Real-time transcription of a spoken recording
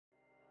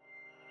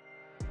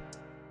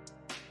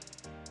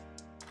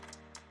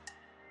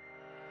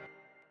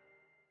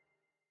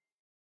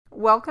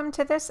Welcome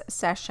to this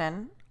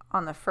session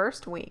on the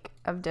first week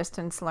of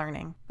distance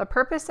learning. The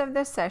purpose of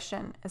this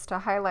session is to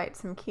highlight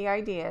some key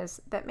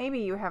ideas that maybe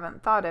you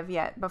haven't thought of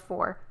yet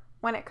before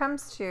when it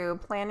comes to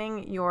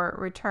planning your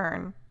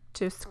return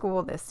to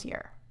school this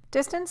year.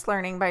 Distance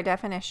learning, by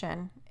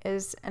definition,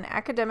 is an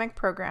academic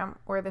program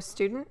where the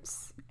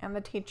students and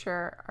the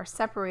teacher are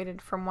separated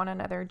from one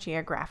another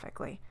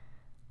geographically.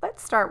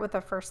 Let's start with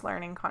the first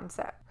learning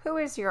concept. Who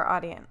is your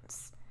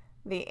audience?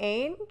 The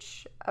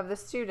age of the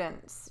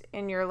students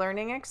in your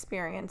learning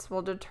experience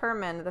will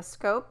determine the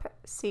scope,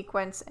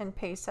 sequence, and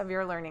pace of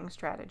your learning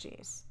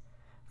strategies.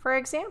 For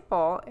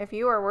example, if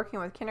you are working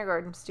with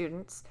kindergarten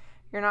students,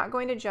 you're not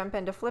going to jump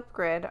into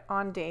Flipgrid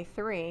on day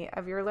 3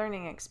 of your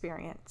learning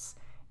experience.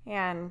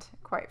 And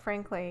quite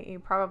frankly, you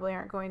probably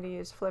aren't going to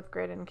use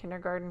Flipgrid in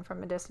kindergarten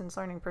from a distance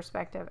learning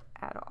perspective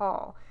at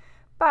all.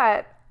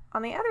 But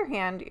on the other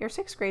hand, your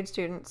 6th grade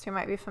students who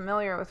might be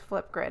familiar with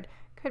Flipgrid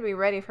could be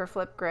ready for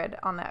Flipgrid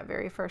on that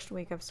very first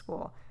week of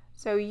school.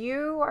 So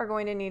you are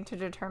going to need to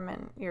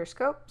determine your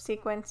scope,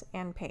 sequence,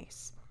 and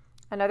pace.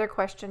 Another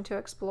question to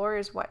explore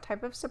is what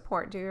type of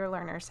support do your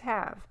learners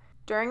have?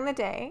 During the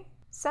day,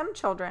 some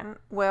children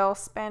will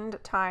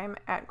spend time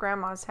at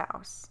grandma's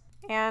house.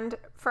 And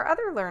for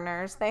other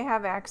learners, they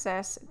have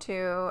access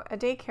to a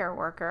daycare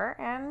worker,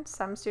 and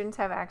some students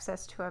have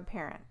access to a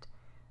parent.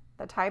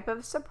 The type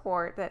of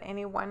support that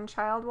any one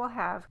child will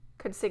have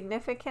could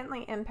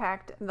significantly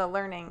impact the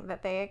learning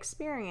that they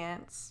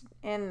experience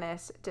in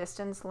this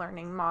distance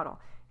learning model,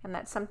 and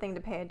that's something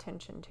to pay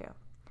attention to.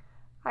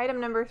 Item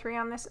number 3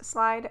 on this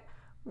slide,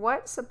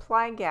 what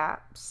supply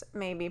gaps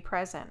may be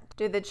present?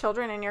 Do the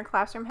children in your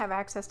classroom have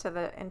access to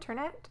the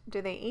internet?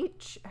 Do they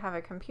each have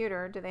a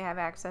computer? Do they have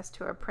access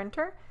to a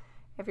printer?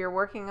 If you're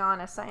working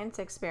on a science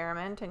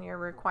experiment and you're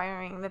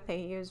requiring that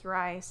they use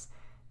rice,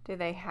 do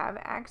they have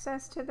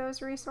access to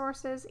those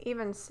resources?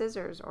 Even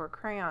scissors or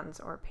crayons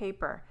or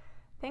paper.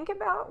 Think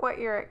about what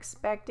you're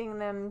expecting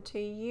them to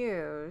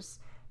use.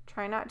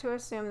 Try not to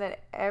assume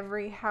that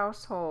every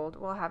household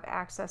will have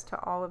access to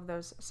all of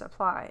those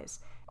supplies.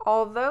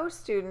 Although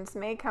students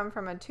may come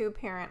from a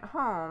 2-parent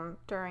home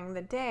during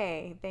the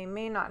day, they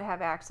may not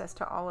have access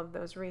to all of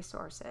those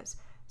resources.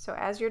 So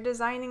as you're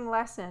designing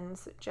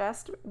lessons,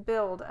 just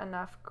build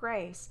enough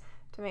grace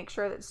to make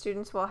sure that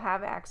students will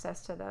have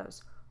access to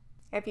those.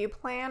 If you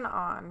plan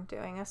on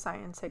doing a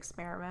science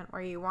experiment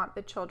where you want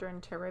the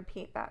children to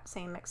repeat that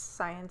same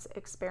science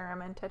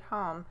experiment at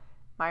home,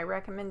 my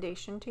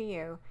recommendation to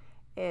you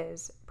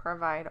is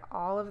provide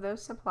all of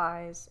those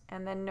supplies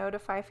and then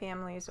notify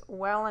families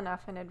well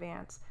enough in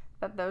advance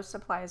that those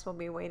supplies will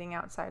be waiting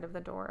outside of the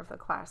door of the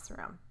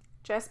classroom.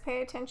 Just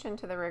pay attention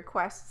to the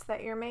requests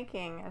that you're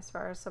making as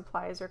far as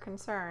supplies are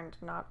concerned.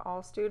 Not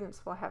all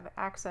students will have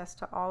access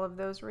to all of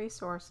those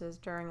resources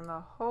during the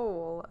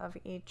whole of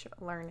each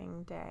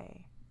learning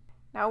day.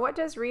 Now, what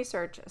does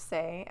research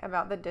say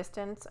about the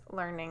distance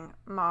learning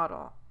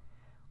model?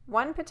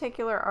 One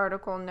particular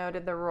article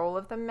noted the role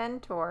of the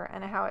mentor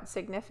and how it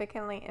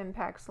significantly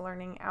impacts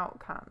learning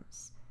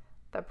outcomes.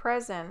 The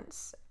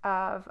presence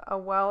of a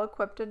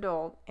well-equipped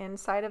adult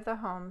inside of the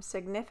home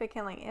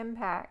significantly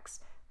impacts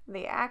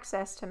the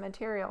access to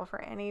material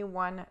for any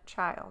one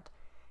child.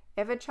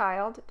 If a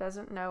child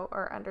doesn't know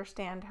or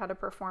understand how to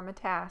perform a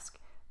task,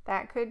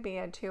 that could be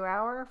a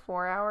 2-hour,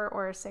 4-hour,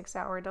 or a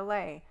 6-hour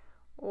delay,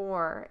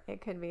 or it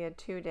could be a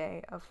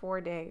 2-day, a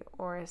 4-day,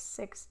 or a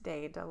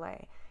 6-day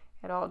delay.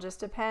 It all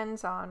just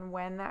depends on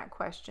when that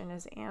question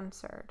is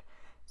answered.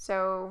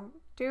 So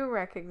do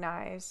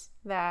recognize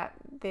that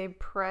the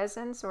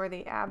presence or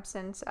the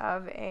absence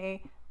of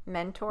a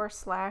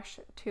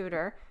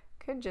mentor/tutor,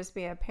 could just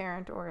be a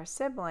parent or a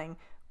sibling,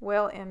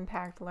 will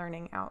impact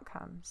learning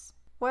outcomes.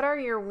 What are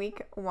your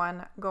week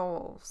 1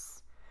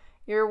 goals?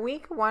 Your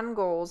week 1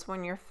 goals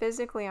when you're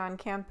physically on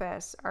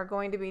campus are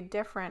going to be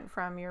different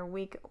from your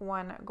week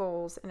 1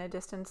 goals in a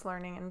distance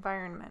learning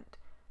environment.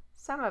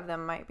 Some of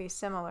them might be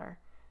similar.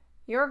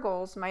 Your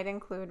goals might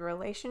include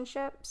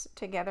relationships,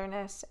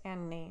 togetherness,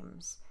 and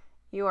names.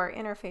 You are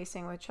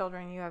interfacing with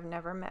children you have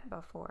never met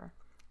before.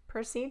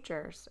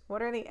 Procedures.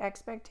 What are the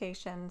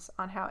expectations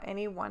on how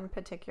any one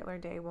particular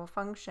day will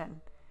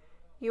function?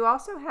 You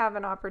also have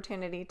an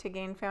opportunity to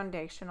gain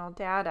foundational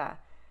data.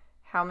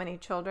 How many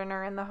children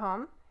are in the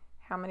home?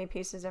 How many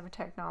pieces of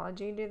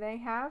technology do they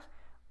have?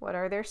 What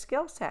are their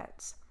skill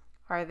sets?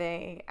 Are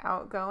they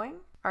outgoing?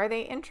 Are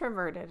they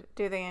introverted?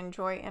 Do they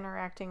enjoy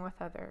interacting with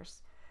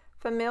others?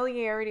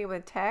 Familiarity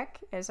with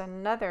tech is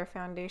another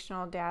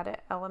foundational data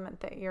element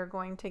that you're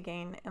going to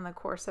gain in the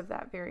course of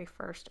that very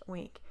first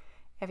week.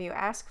 If you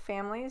ask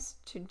families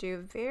to do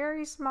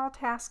very small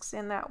tasks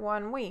in that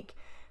 1 week,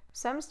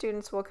 some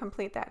students will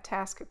complete that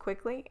task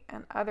quickly,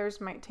 and others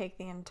might take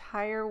the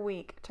entire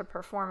week to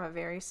perform a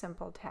very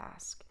simple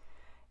task.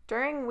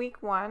 During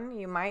week 1,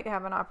 you might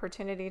have an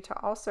opportunity to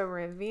also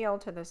reveal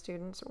to the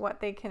students what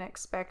they can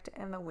expect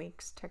in the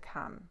weeks to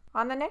come.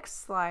 On the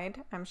next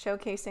slide, I'm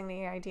showcasing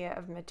the idea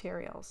of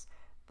materials.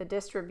 The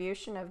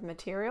distribution of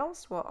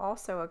materials will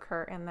also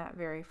occur in that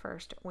very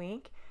first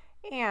week,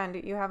 and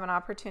you have an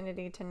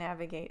opportunity to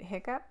navigate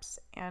hiccups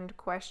and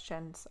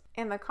questions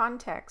in the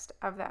context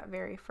of that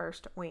very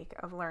first week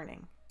of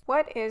learning.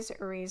 What is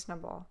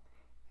reasonable?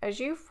 As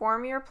you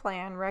form your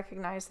plan,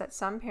 recognize that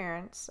some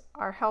parents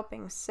are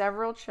helping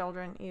several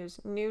children use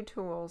new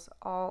tools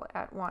all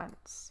at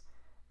once.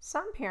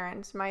 Some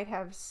parents might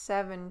have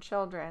 7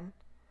 children.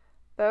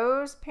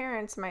 Those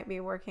parents might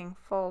be working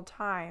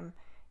full-time,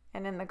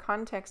 and in the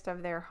context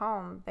of their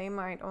home, they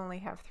might only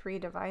have 3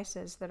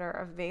 devices that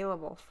are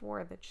available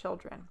for the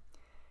children.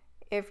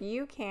 If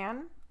you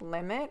can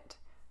limit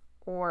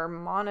or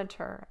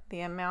monitor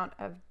the amount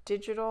of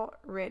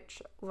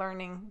digital-rich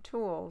learning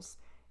tools,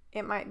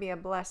 it might be a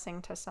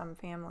blessing to some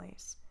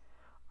families.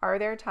 Are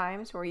there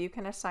times where you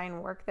can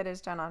assign work that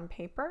is done on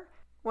paper?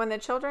 When the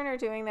children are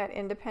doing that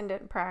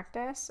independent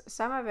practice,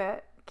 some of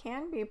it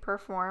can be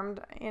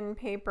performed in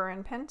paper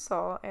and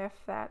pencil if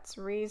that's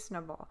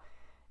reasonable.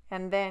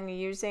 And then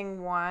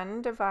using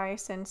one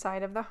device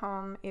inside of the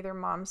home, either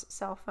mom's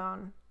cell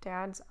phone,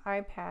 dad's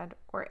iPad,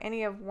 or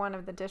any of one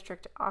of the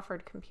district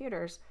offered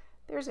computers,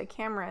 there's a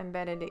camera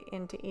embedded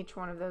into each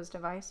one of those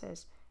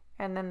devices.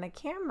 And then the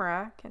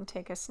camera can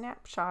take a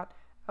snapshot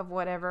of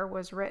whatever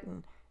was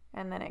written,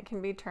 and then it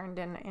can be turned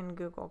in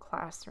Google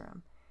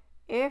Classroom.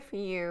 If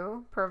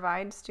you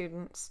provide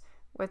students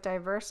with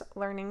diverse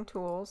learning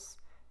tools,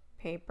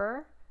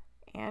 paper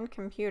and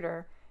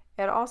computer,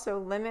 it also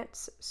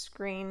limits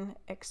screen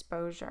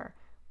exposure,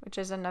 which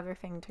is another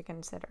thing to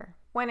consider.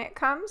 When it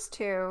comes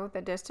to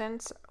the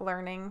distance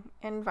learning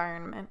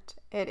environment,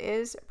 it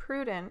is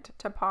prudent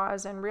to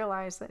pause and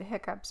realize that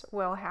hiccups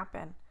will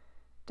happen.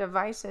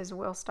 Devices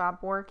will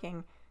stop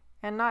working,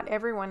 and not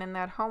everyone in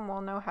that home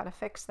will know how to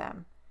fix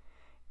them.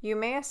 You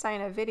may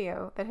assign a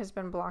video that has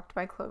been blocked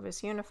by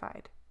Clovis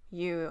Unified.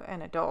 You,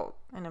 an adult,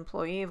 an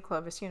employee of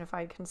Clovis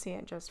Unified, can see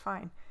it just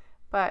fine,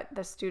 but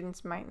the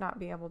students might not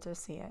be able to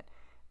see it.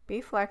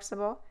 Be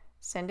flexible,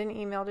 send an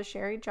email to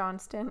Sherry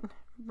Johnston,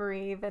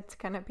 breathe, it's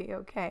going to be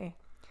okay.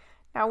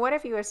 Now, what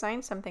if you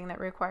assign something that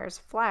requires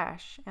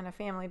flash and a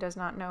family does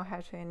not know how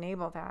to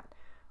enable that?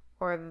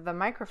 Or the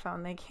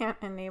microphone, they can't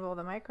enable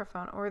the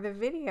microphone, or the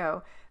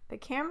video, the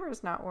camera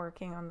is not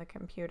working on the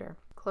computer.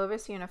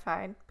 Clovis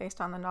Unified,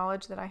 based on the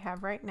knowledge that I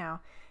have right now,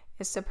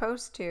 is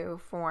supposed to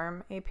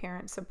form a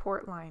parent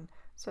support line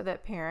so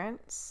that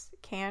parents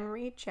can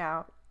reach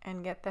out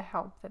and get the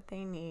help that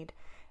they need,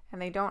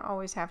 and they don't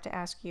always have to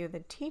ask you,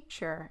 the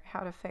teacher, how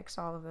to fix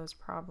all of those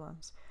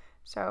problems.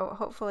 So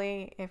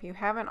hopefully, if you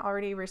haven't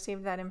already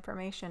received that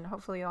information,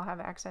 hopefully you'll have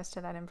access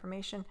to that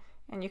information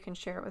and you can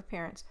share it with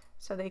parents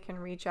so they can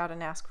reach out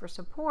and ask for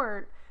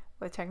support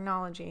with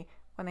technology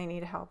when they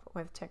need help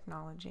with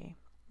technology.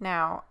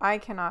 Now, I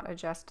cannot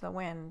adjust the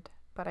wind,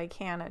 but I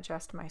can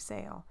adjust my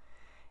sail.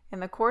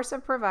 In the course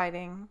of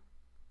providing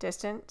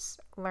distance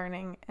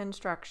learning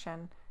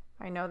instruction,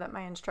 I know that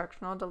my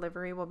instructional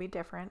delivery will be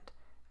different.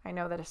 I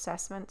know that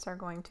assessments are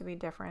going to be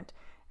different.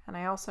 And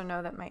I also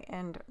know that my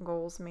end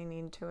goals may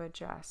need to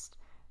adjust.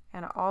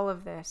 And all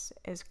of this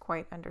is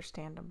quite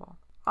understandable.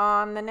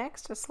 On the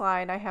next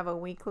slide, I have a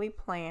weekly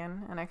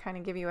plan, and I kind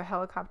of give you a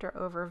helicopter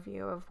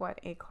overview of what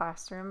a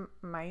classroom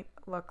might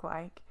look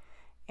like.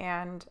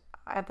 And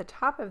at the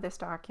top of this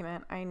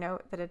document, I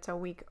note that it's a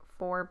week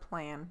 4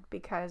 plan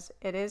because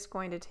it is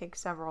going to take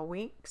several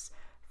weeks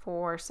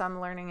for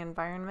some learning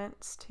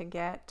environments to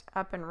get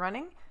up and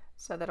running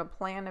so that a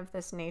plan of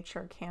this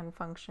nature can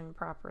function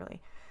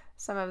properly.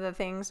 Some of the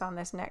things on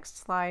this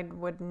next slide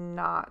would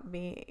not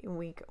be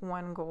week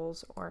 1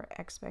 goals or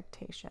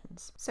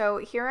expectations. So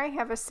here I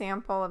have a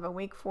sample of a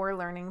week 4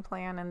 learning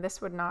plan, and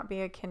this would not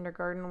be a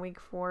kindergarten week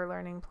 4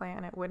 learning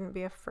plan. It wouldn't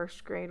be a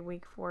first grade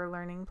week 4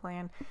 learning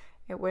plan.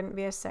 It wouldn't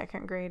be a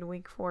second grade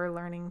week 4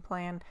 learning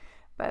plan.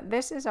 But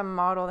this is a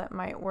model that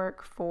might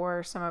work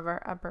for some of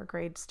our upper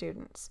grade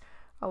students.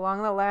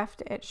 Along the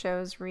left, it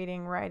shows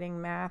reading,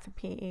 writing, math,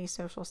 PE,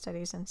 social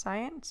studies, and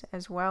science,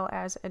 as well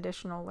as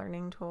additional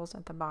learning tools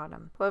at the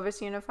bottom.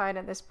 Clovis Unified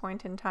at this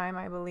point in time,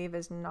 I believe,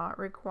 is not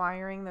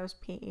requiring those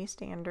PE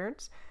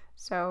standards,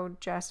 so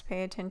just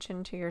pay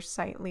attention to your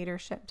site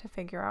leadership to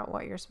figure out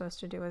what you're supposed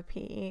to do with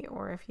PE,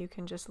 or if you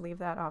can just leave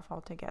that off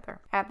altogether.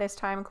 At this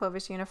time,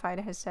 Clovis Unified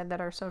has said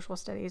that our social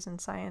studies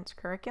and science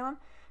curriculum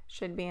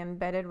should be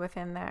embedded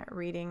within that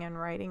reading and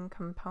writing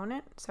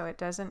component, so it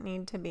doesn't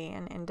need to be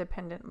an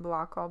independent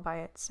block all by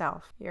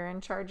itself. You're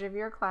in charge of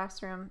your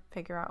classroom,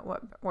 figure out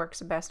what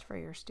works best for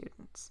your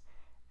students.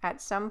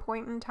 At some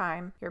point in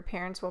time, your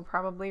parents will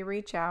probably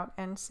reach out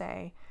and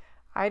say,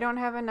 I don't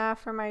have enough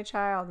for my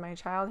child. My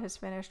child has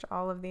finished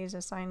all of these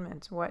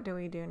assignments. What do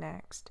we do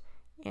next?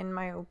 In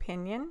my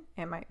opinion,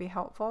 it might be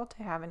helpful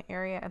to have an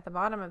area at the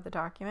bottom of the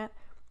document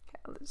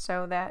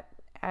so that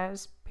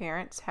as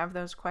parents have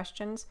those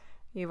questions,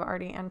 you've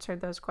already answered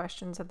those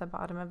questions at the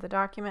bottom of the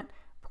document,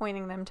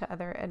 pointing them to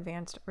other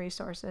advanced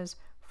resources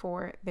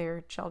for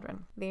their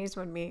children. These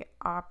would be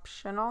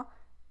optional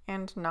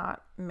and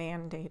not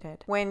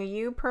mandated. When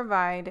you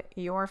provide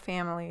your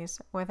families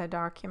with a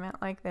document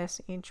like this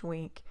each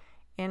week,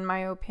 in my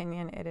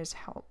opinion, it is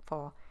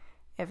helpful.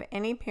 If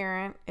any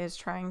parent is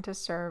trying to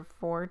serve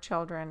 4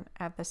 children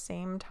at the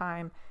same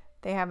time,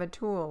 they have a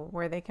tool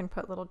where they can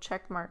put little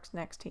check marks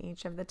next to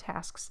each of the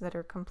tasks that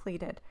are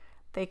completed.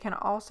 They can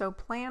also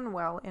plan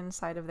well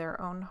inside of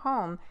their own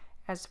home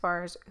as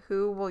far as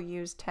who will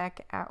use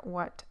tech at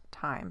what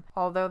time.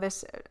 Although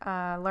this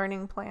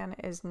learning plan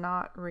is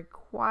not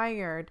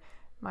required,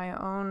 my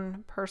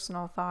own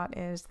personal thought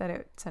is that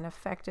it's an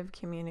effective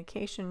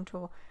communication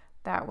tool.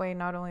 That way,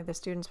 not only the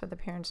students but the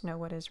parents know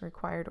what is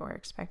required or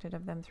expected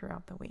of them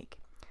throughout the week.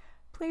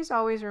 Please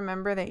always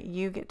remember that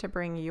you get to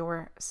bring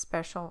your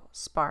special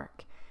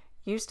spark.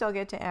 You still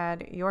get to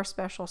add your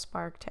special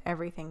spark to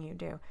everything you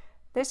do.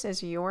 This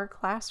is your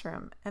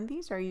classroom, and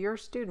these are your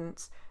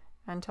students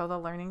until the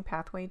learning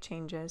pathway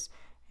changes,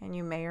 and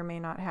you may or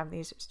may not have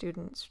these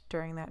students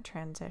during that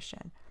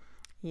transition.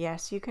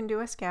 Yes, you can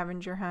do a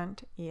scavenger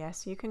hunt.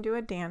 Yes, you can do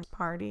a dance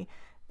party.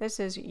 This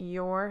is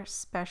your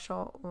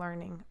special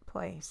learning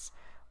place.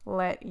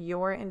 Let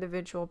your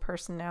individual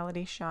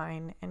personality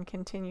shine and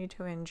continue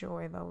to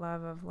enjoy the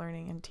love of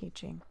learning and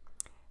teaching.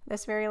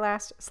 This very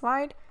last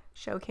slide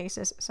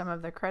showcases some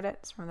of the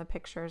credits from the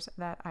pictures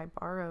that I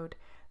borrowed.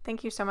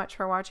 Thank you so much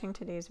for watching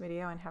today's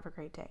video and have a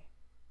great day.